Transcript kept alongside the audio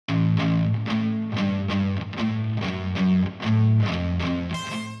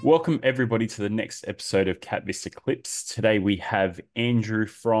Welcome everybody to the next episode of KapVista Klips. Today we have Andrew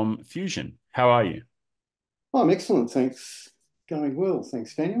from Fusion. How are you? I'm excellent, thanks. Going well,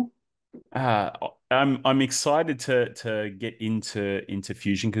 thanks, Daniel. Uh, I'm excited to get into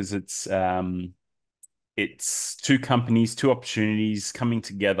Fusion because it's two companies, two opportunities coming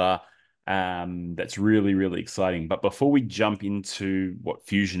together. That's really exciting. But before we jump into what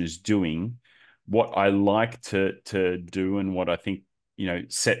Fusion is doing, what I like to do and what I think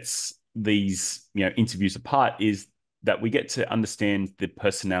sets these interviews apart is that we get to understand the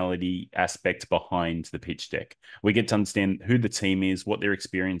personality aspect behind the pitch deck. We get to understand who the team is, what their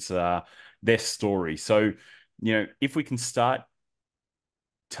experiences are, their story. So, if we can start,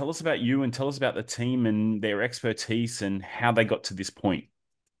 tell us about you and tell us about the team and their expertise and how they got to this point.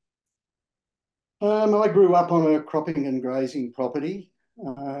 I grew up on a cropping and grazing property.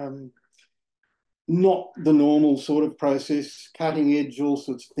 Not the normal sort of process, cutting edge, all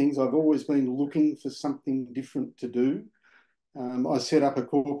sorts of things. I've always been looking for something different to do. I set up a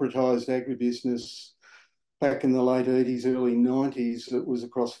corporatised agribusiness back in the late 80s, early 90s that was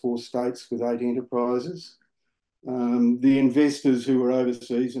across 4 states with 8 enterprises. The investors who were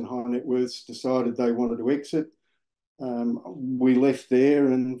overseas and high net worths decided they wanted to exit. We left there,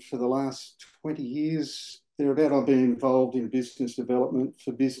 and for the last 20 years, thereabout, I've been involved in business development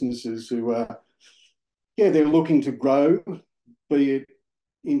for businesses who are, they're looking to grow, be it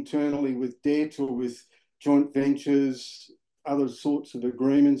internally with debt or with joint ventures, other sorts of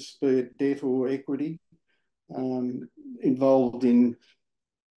agreements, be it debt or equity, involved in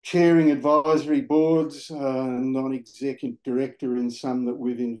chairing advisory boards, non-executive director in some that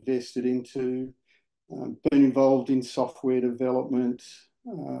we've invested into, been involved in software development.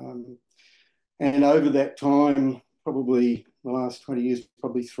 And over that time, probably the last 20 years,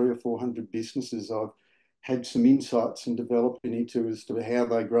 probably 300 or 400 businesses I've had some insights and developing into as to how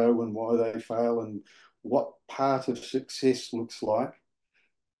they grow and why they fail and what part of success looks like.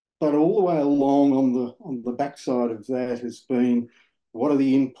 But all the way along on the backside of that has been what are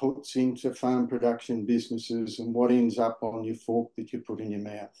the inputs into farm production businesses and what ends up on your fork that you put in your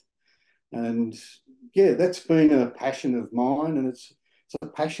mouth. And that's been a passion of mine, and it's a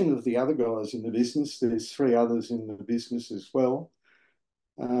passion of the other guys in the business. There's 3 others in the business as well.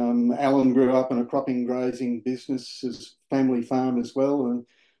 Alan grew up in a cropping grazing business, his family farm as well, and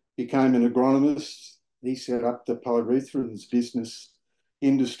became an agronomist. He set up the pyrethrum business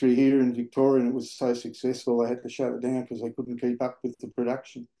industry here in Victoria, and it was so successful they had to shut it down because they couldn't keep up with the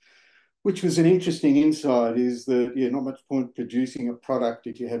production. Which was an interesting insight, is that not much point producing a product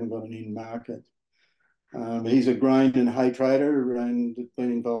if you haven't got an in market. He's a grain and hay trader and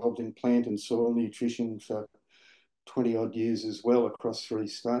been involved in plant and soil nutrition for 20 odd years as well across 3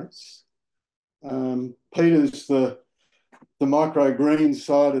 states. Peter's the microgreens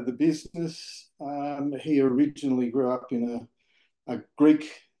side of the business. He originally grew up in a Greek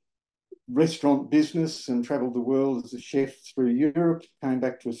restaurant business and travelled the world as a chef through Europe, came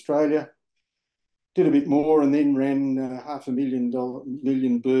back to Australia, did a bit more, and then ran a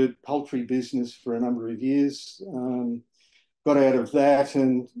 $500,000 bird poultry business for a number of years. Got out of that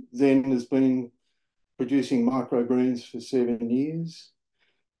and then has been producing microgreens for 7 years.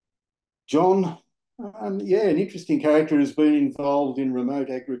 John, an interesting character, has been involved in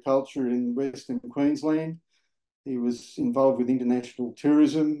remote agriculture in Western Queensland. He was involved with international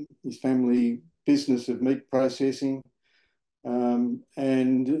tourism, his family business of meat processing,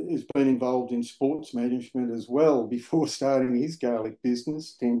 and has been involved in sports management as well before starting his garlic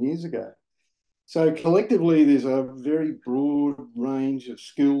business 10 years ago. So collectively, there's a very broad range of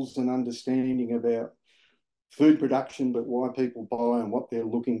skills and understanding about food production, but why people buy and what they're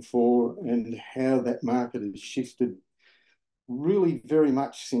looking for and how that market has shifted really very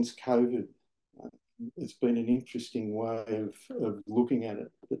much since COVID. It's been an interesting way of looking at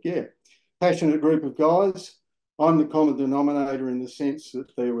it. But passionate group of guys. I'm the common denominator in the sense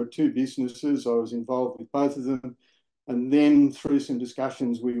that there were 2 businesses. I was involved with both of them. And then through some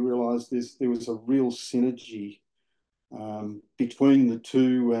discussions, we realised there was a real synergy between the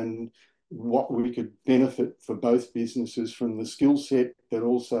two and what we could benefit for both businesses from the skill set, but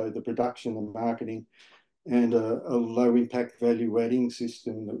also the production and marketing and a low impact value adding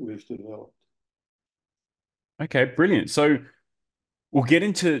system that we've developed. Okay, brilliant. So we'll get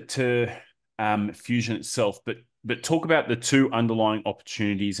into Fusion itself, but talk about the two underlying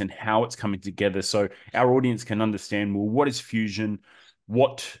opportunities and how it's coming together, so our audience can understand. Well, what is Fusion?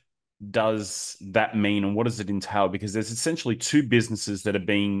 What does that mean, and what does it entail? Because there's essentially two businesses that are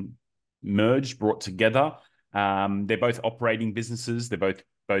being merged, brought together. They're both operating businesses. They're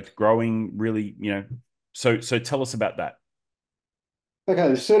both growing really. So tell us about that. Okay,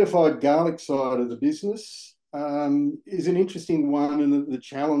 the certified garlic side of the business is an interesting one, and the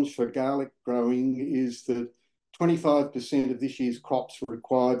challenge for garlic growing is that 25% of this year's crops are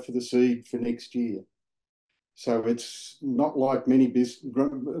required for the seed for next year. So it's not like many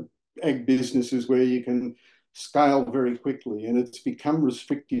ag businesses where you can scale very quickly, and it's become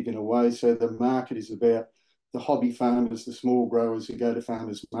restrictive in a way. So the market is about the hobby farmers, the small growers who go to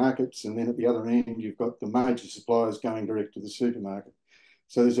farmers markets, and then at the other end, you've got the major suppliers going direct to the supermarket.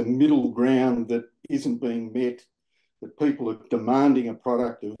 So there's a middle ground that isn't being met, that people are demanding a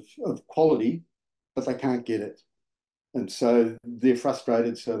product of quality, but they can't get it. And so they're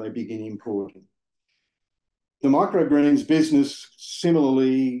frustrated, so they begin importing. The microgreens business,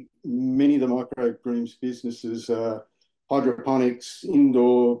 similarly, many of the microgreens businesses are hydroponics,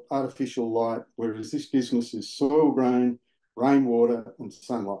 indoor, artificial light, whereas this business is soil grown, rainwater, and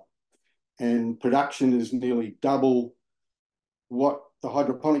sunlight. And production is nearly double what the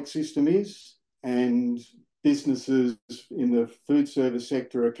hydroponic system is, and businesses in the food service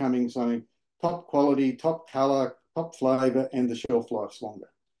sector are coming saying top quality, top colour, top flavour, and the shelf life's longer.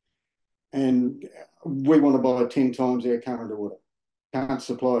 And we want to buy 10 times our current order. Can't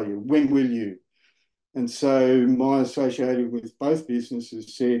supply you. When will you? And so my associated with both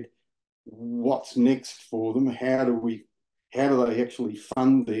businesses said, what's next for them? How do they actually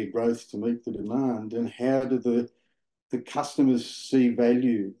fund their growth to meet the demand? And how do the customers see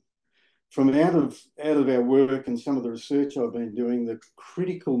value? From out of our work and some of the research I've been doing, the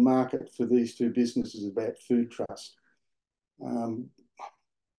critical market for these two businesses is about food trust. Um,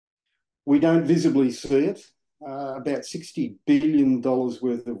 we don't visibly see it. About $60 billion worth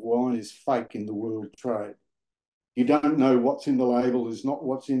of wine is fake in the world trade. You don't know what's in the label is not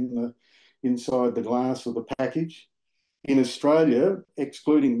what's inside the glass or the package. In Australia,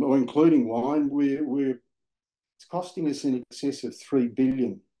 excluding or including wine, it's costing us in excess of $3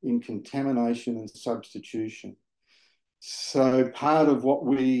 billion in contamination and substitution. So part of what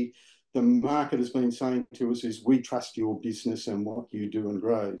the market has been saying to us is we trust your business and what you do and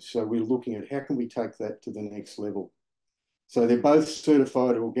grow. So we're looking at how can we take that to the next level. So they're both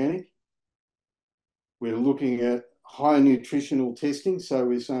certified organic. We're looking at high nutritional testing. So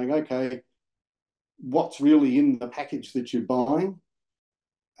we're saying, okay, what's really in the package that you're buying?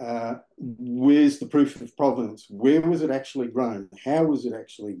 Where's the proof of provenance? Where was it actually grown? How was it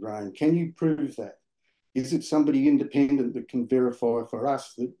actually grown? Can you prove that? Is it somebody independent that can verify for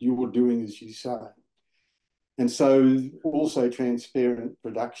us that you're doing as you say? And so also transparent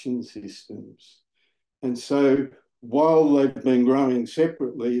production systems. And so while they've been growing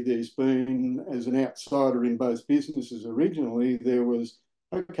separately, there's been, as an outsider in both businesses originally, there was,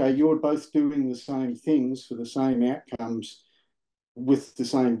 okay, you're both doing the same things for the same outcomes with the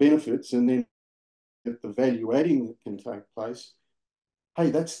same benefits, and then the value adding that can take place,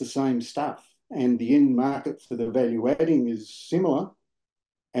 hey, that's the same stuff. And the end market for the value adding is similar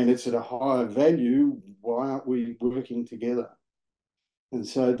and it's at a higher value. Why aren't we working together? And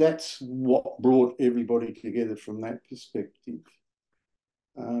so that's what brought everybody together from that perspective.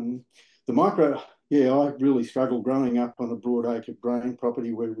 Um, the micro, yeah, I really struggled growing up on a broadacre grain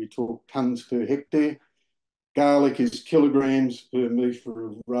property where we talk tonnes per hectare. Garlic is kilograms per metre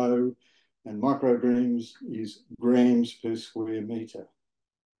of row, and microgreens is grams per square metre.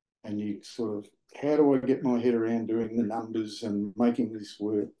 And you sort of, how do I get my head around doing the numbers and making this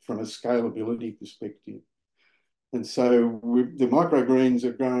work from a scalability perspective? And so the microgreens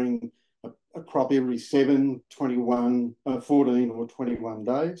are growing a crop every 7, 21, 14 or 21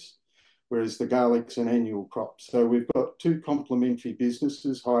 days, whereas the garlic's an annual crop. So we've got two complementary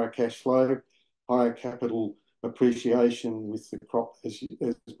businesses, higher cash flow, higher capital appreciation with the crop as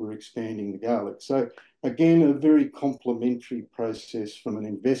we're expanding the garlic. So again, a very complementary process from an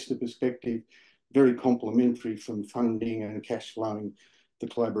investor perspective, very complementary from funding and cash flowing the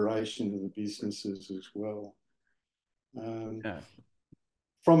collaboration of the businesses as well. Yeah.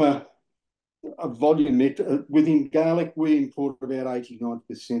 From a volume metric, within garlic, we import about 89%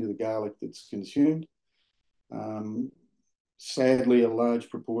 of the garlic that's consumed. Sadly, a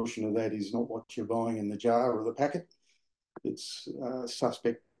large proportion of that is not what you're buying in the jar or the packet. It's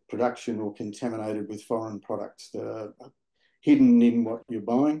suspect production or contaminated with foreign products that are hidden in what you're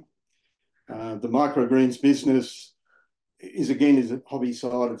buying. The microgreens business is a hobby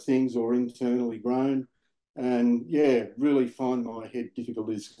side of things or internally grown. And yeah, really find my head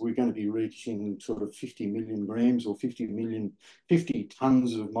difficult is we're going to be reaching sort of 50 million grams or 50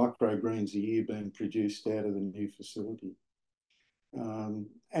 tonnes of microgreens a year being produced out of the new facility.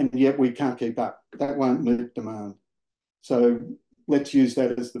 And yet we can't keep up. That won't meet demand. So let's use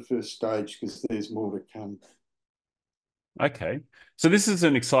that as the first stage because there's more to come. Okay. So this is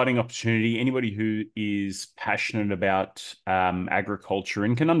an exciting opportunity. Anybody who is passionate about agriculture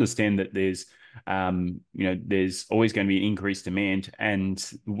and can understand that there's always going to be an increased demand. And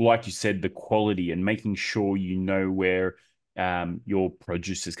like you said, the quality and making sure you know where your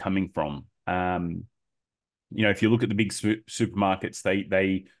produce is coming from. If you look at the big supermarkets,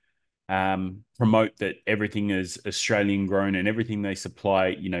 they promote that everything is Australian grown and everything they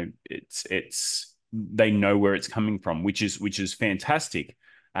supply, it's they know where it's coming from, which is fantastic,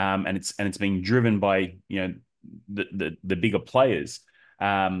 and it's being driven by the bigger players,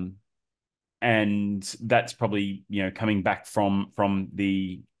 and that's probably coming back from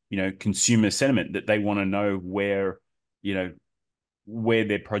the consumer sentiment that they want to know you know where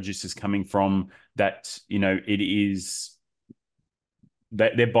their produce is coming from, that it is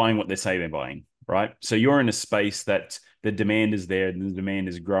they're buying what they say they're buying, right? So you're in a space that the demand is there, and the demand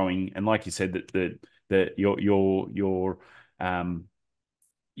is growing, and like you said, that the um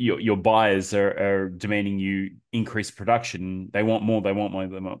your buyers are demanding you increase production. They want more. They want more.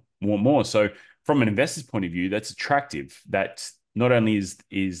 They want more. So from an investor's point of view, that's attractive. That not only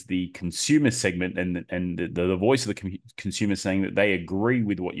is the consumer segment and the voice of the consumer saying that they agree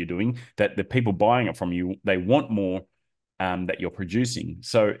with what you're doing, that the people buying it from you, they want more, that you're producing.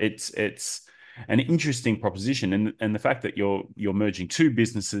 So it's an interesting proposition, and the fact that you're merging two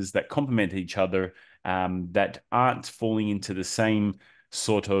businesses that complement each other, that aren't falling into the same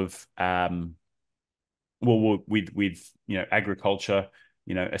sort of with agriculture,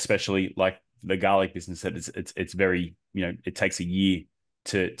 especially like the garlic business, that it's very, it takes a year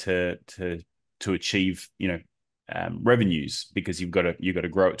to to to to achieve revenues, because you've got to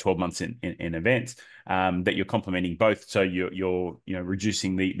grow it 12 months in advance, that you're complementing both, so you're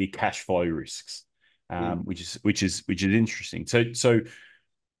reducing the cash flow risks, Mm. which is interesting. So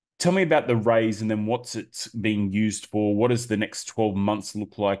tell me about the raise, and then what's it being used for? What does the next 12 months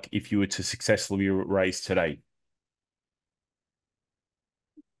look like if you were to successfully raise today?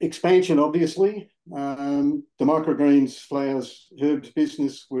 Expansion, obviously. The microgreens, flowers, herbs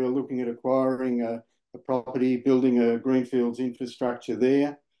business, we're looking at acquiring a property, building a greenfields infrastructure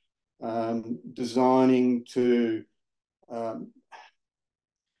there, designing to. Um,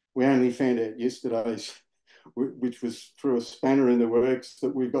 we only found out yesterday, which was through a spanner in the works,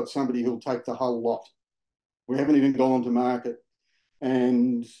 that we've got somebody who'll take the whole lot. We haven't even gone to market.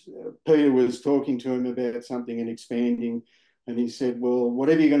 And Peter was talking to him about something and expanding. And he said, well,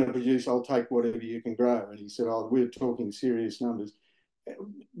 whatever you're going to produce, I'll take whatever you can grow. And he said, oh, we're talking serious numbers.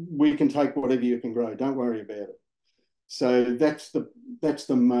 We can take whatever you can grow. Don't worry about it. So that's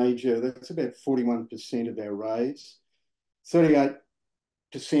major. That's about 41% of our raise. 38%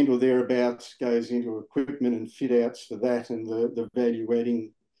 or thereabouts goes into equipment and fit outs for that and the value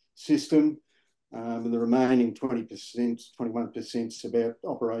adding system. And the remaining 20%, 21% is about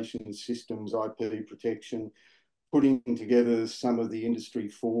operations systems, IP protection, putting together some of the industry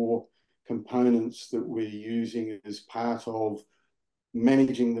 4 components that we're using as part of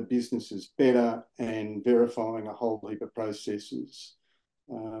managing the businesses better and verifying a whole heap of processes.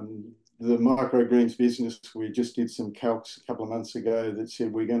 The microgreens business, we just did some calcs a couple of months ago that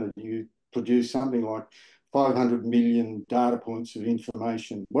said we're going to produce something like 500 million data points of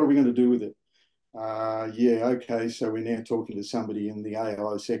information. What are we going to do with it? Yeah, okay. So we're now talking to somebody in the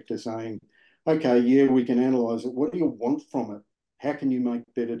AI sector saying, okay, yeah, we can analyze it. What do you want from it? How can you make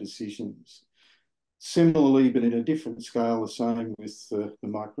better decisions? Similarly, but in a different scale, the same with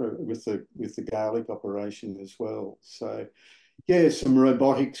the garlic operation as well. So yeah, some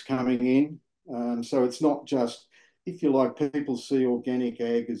robotics coming in. So it's not just, if you like, people see organic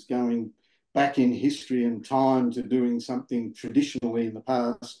ag as going back in history and time to doing something traditionally in the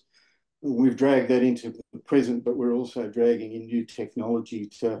past. We've dragged that into the present, but we're also dragging in new technology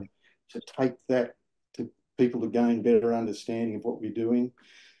to take that to people to gain better understanding of what we're doing.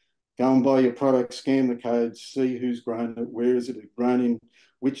 Go and buy your product, scan the codes, see who's grown it, where is it grown in,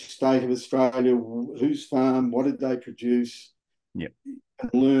 which state of Australia, whose farm, what did they produce, Yep.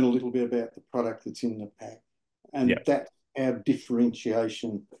 and learn a little bit about the product that's in the pack. And Yep. that's our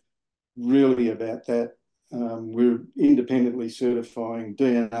differentiation, really, about that. We're independently certifying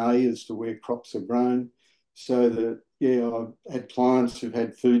DNA as to where crops are grown, so that, yeah, I've had clients who've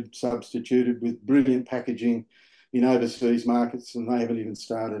had food substituted with brilliant packaging in overseas markets, and they haven't even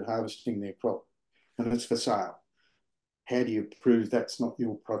started harvesting their crop, and it's for sale. How do you prove that's not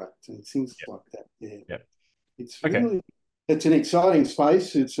your product, and things Yep. like that? Yeah, Yep. it's Okay. really, it's an exciting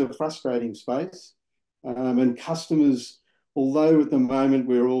space. It's a frustrating space, and customers, although at the moment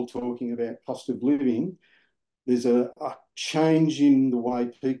we're all talking about cost of living, there's a change in the way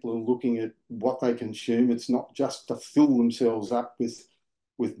people are looking at what they consume. It's not just to fill themselves up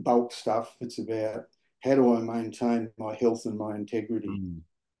with bulk stuff. It's about how do I maintain my health and my integrity. Mm.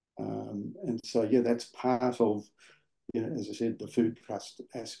 And so, yeah, that's part of, as I said, the food trust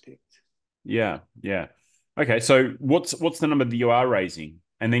aspect. Yeah, yeah. Okay, so what's the number that you are raising?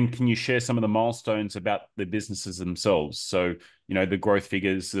 And then can you share some of the milestones about the businesses themselves? So, the growth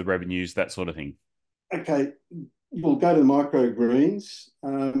figures, the revenues, that sort of thing. Okay, we'll go to the microgreens.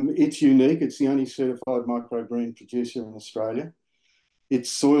 It's unique. It's the only certified microgreen producer in Australia.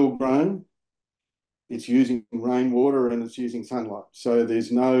 It's soil grown, it's using rainwater, and it's using sunlight. So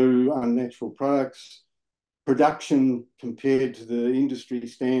there's no unnatural products. Production compared to the industry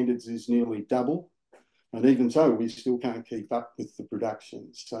standards is nearly double. And even so, we still can't keep up with the production.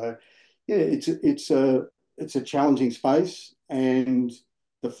 So, yeah, it's a challenging space, and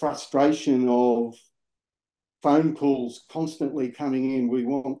the frustration of phone calls constantly coming in. We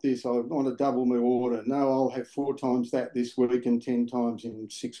want this. I want to double my order. No, I'll have 4 times that this week and 10 times in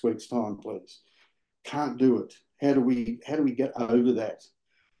 6 weeks' time, please. Can't do it. How do we get over that?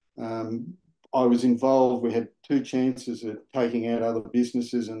 Um, I was involved. We had 2 chances at taking out other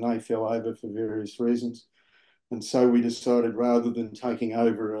businesses, and they fell over for various reasons. And so we decided, rather than taking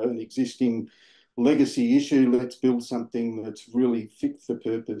over an existing legacy issue, let's build something that's really fit for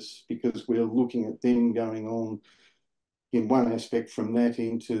purpose, because we're looking at then going on in one aspect from that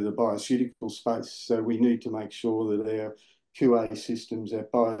into the bioceutical space. So we need to make sure that our QA systems, our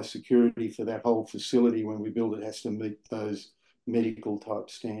biosecurity for that whole facility when we build it, has to meet those medical type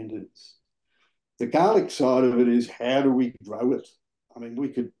standards. The garlic side of it is, how do we grow it? I mean, we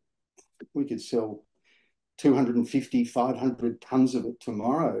could sell 250, 500 tons of it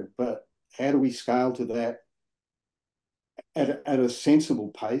tomorrow, but how do we scale to that at a sensible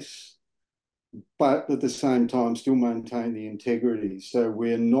pace, but at the same time still maintain the integrity? So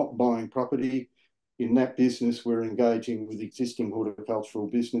we're not buying property. In that business, we're engaging with existing horticultural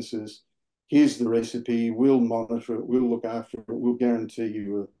businesses. Here's the recipe. We'll monitor it. We'll look after it. We'll guarantee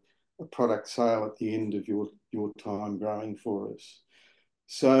you a product sale at the end of your time growing for us.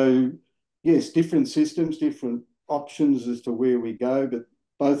 So, yes, different systems, different options as to where we go, but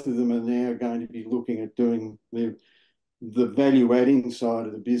both of them are now going to be looking at doing the value adding side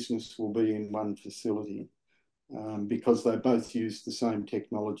of the business will be in one facility, because they both use the same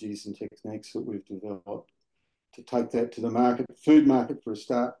technologies and techniques that we've developed to take that to the market, food market for a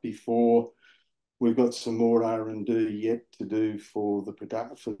start, before we've got some more R&D yet to do for the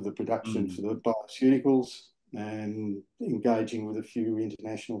production for Mm. the bioceuticals, and engaging with a few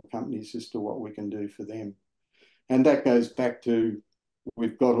international companies as to what we can do for them. And that goes back to,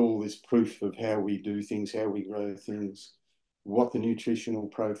 we've got all this proof of how we do things, how we grow things, what the nutritional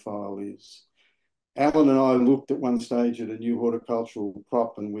profile is. Alan and I looked at one stage at a new horticultural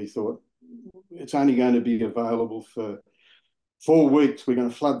crop, and we thought, it's only going to be available for 4 weeks. We're going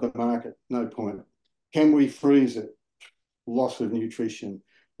to flood the market. No point. Can we freeze it? Loss of nutrition.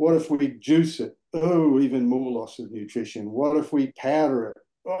 What if we juice it? Oh, even more loss of nutrition. What if we powder it?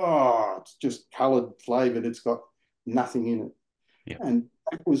 Oh, it's just coloured, flavoured. It's got nothing in it. Yeah. And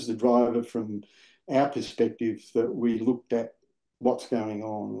that was the driver from our perspective, that we looked at what's going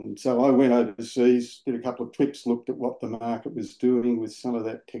on. And so I went overseas, did a couple of trips, looked at what the market was doing with some of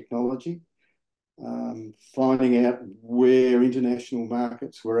that technology, finding out where international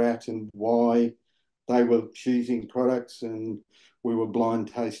markets were at and why they were choosing products. And we were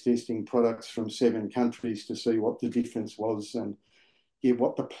blind taste testing products from 7 countries to see what the difference was, and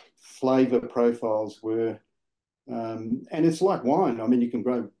what the flavour profiles were. And it's like wine. I mean, you can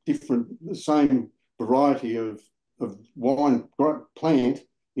grow the same variety of wine plant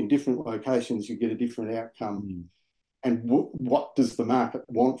in different locations, you get a different outcome. Mm. And what does the market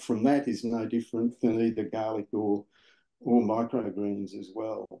want from that is no different than either garlic or microgreens as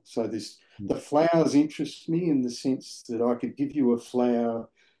well. So the flowers interest me in the sense that I could give you a flower,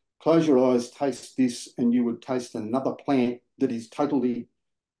 close your eyes, taste this, and you would taste another plant that is totally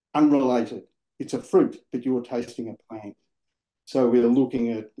unrelated. It's a fruit, but you're tasting a plant. So we're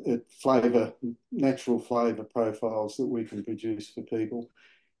looking at flavour, natural flavour profiles that we can produce for people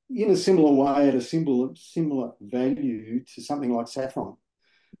in a similar way, at a similar value to something like saffron,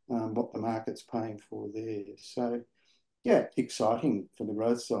 what the market's paying for there. So, yeah, exciting for the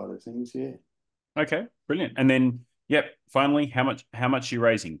growth side of things, yeah. Okay, brilliant. And then, yep, finally, how much are you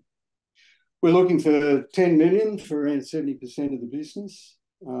raising? We're looking for 10 million for around 70% of the business.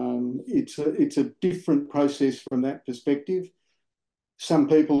 It's a different process from that perspective. Some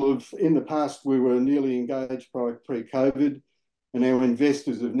people have, in the past, we were nearly engaged by pre-COVID, and our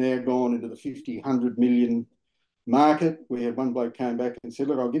investors have now gone into the 50, 100 million market. We had one bloke came back and said,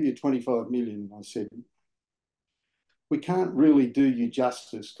 "Look, I'll give you 25 million." I said, "We can't really do you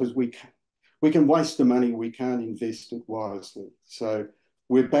justice because we can waste the money. We can't invest it wisely." So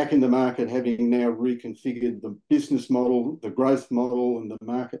we're back in the market, having now reconfigured the business model, the growth model, and the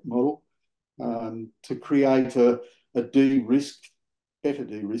market model to create a de-risk, better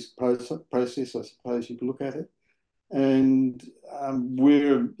de-risk process, I suppose you could look at it. And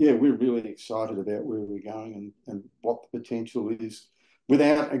we're really excited about where we're going and what the potential is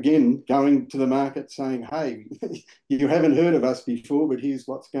without, again, going to the market saying, "Hey, you haven't heard of us before, but here's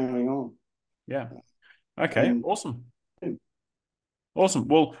what's going on." Yeah. Okay. And Awesome. Awesome.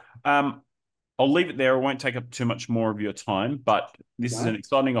 Well, I'll leave it there. I won't take up too much more of your time, but this is an no,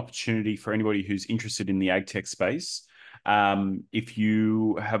 exciting opportunity for anybody who's interested in the ag tech space. If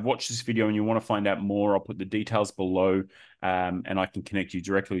you have watched this video and you want to find out more, I'll put the details below, and I can connect you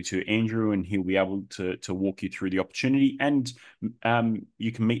directly to Andrew, and he'll be able to walk you through the opportunity, and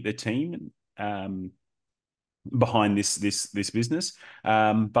you can meet the team behind this business.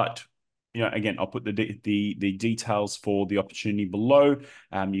 But again, I'll put the details for the opportunity below.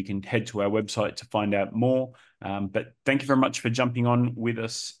 You can head to our website to find out more. But thank you very much for jumping on with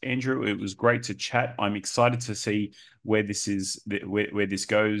us, Andrew. It was great to chat. I'm excited to see where this is, where this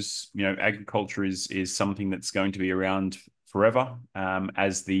goes. Agriculture is something that's going to be around forever,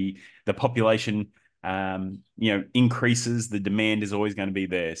 as the population increases. The demand is always going to be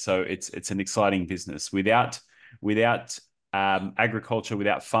there. So it's an exciting business. Without agriculture,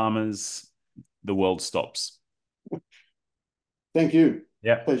 without farmers, the world stops. thank you.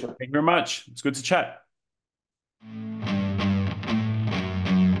 Yeah. Pleasure. Thank you very much. It's good to chat.